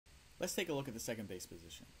let's take a look at the second base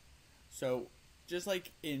position. So just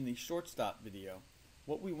like in the shortstop video,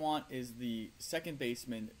 what we want is the second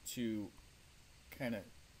baseman to kind of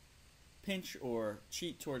pinch or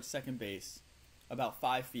cheat towards second base about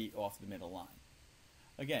 5 feet off the middle line.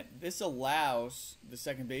 Again, this allows the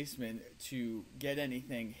second baseman to get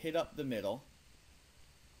anything hit up the middle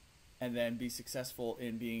and then be successful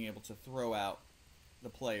in being able to throw out the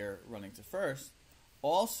player running to first.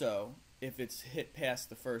 Also, if it's hit past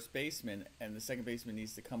the first baseman and the second baseman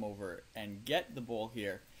needs to come over and get the ball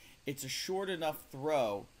here, it's a short enough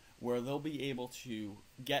throw where they'll be able to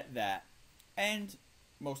get that and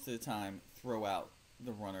most of the time throw out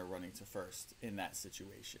the runner running to first in that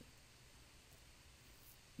situation.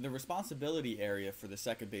 The responsibility area for the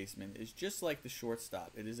second baseman is just like the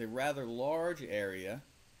shortstop. It is a rather large area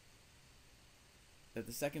that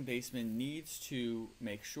the second baseman needs to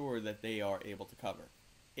make sure that they are able to cover.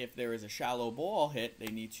 If there is a shallow ball hit, they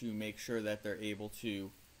need to make sure that they're able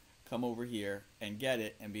to come over here and get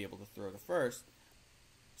it and be able to throw to first.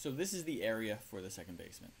 So this is the area for the second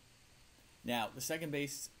baseman. Now, the second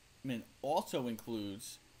baseman also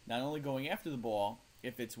includes not only going after the ball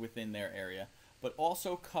if it's within their area, but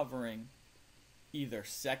also covering either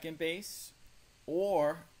second base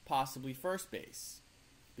or possibly first base.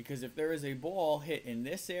 Because if there is a ball hit in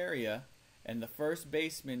this area and the first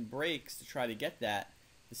baseman breaks to try to get that,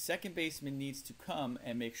 the second baseman needs to come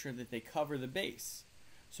and make sure that they cover the base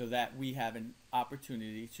so that we have an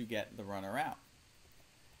opportunity to get the runner out.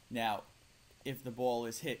 Now, if the ball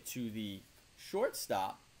is hit to the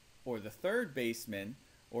shortstop or the third baseman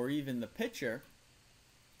or even the pitcher,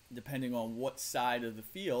 depending on what side of the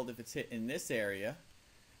field, if it's hit in this area,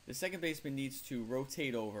 the second baseman needs to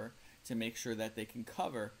rotate over to make sure that they can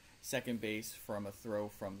cover second base from a throw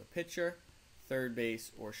from the pitcher, third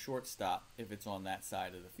base, or shortstop if it's on that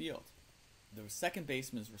side of the field. The second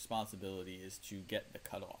baseman's responsibility is to get the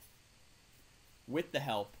cutoff with the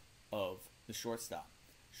help of the shortstop.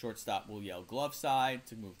 Shortstop will yell glove side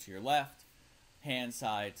to move to your left, hand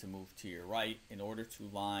side to move to your right in order to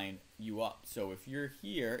line you up. So if you're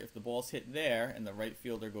here, if the ball's hit there and the right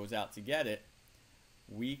fielder goes out to get it,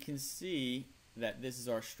 we can see that this is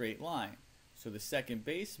our straight line. So the second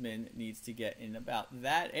baseman needs to get in about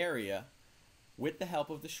that area with the help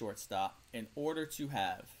of the shortstop in order to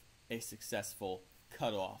have a successful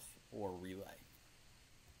cutoff or relay.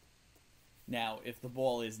 Now, if the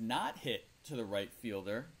ball is not hit to the right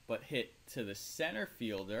fielder, but hit to the center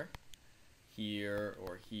fielder, here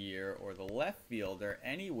or the left fielder,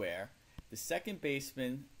 anywhere, the second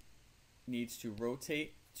baseman needs to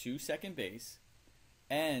rotate to second base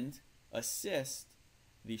and assist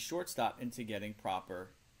the shortstop into getting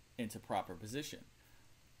into proper position.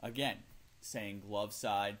 Again, saying glove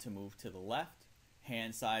side to move to the left,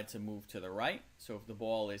 hand side to move to the right. So if the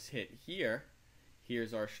ball is hit here,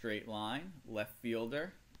 here's our straight line, left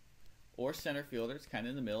fielder or center fielder, it's kind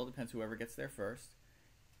of in the middle, depends whoever gets there first.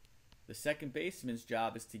 The second baseman's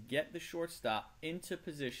job is to get the shortstop into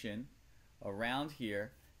position around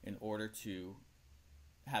here in order to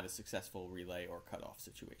have a successful relay or cutoff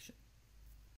situation.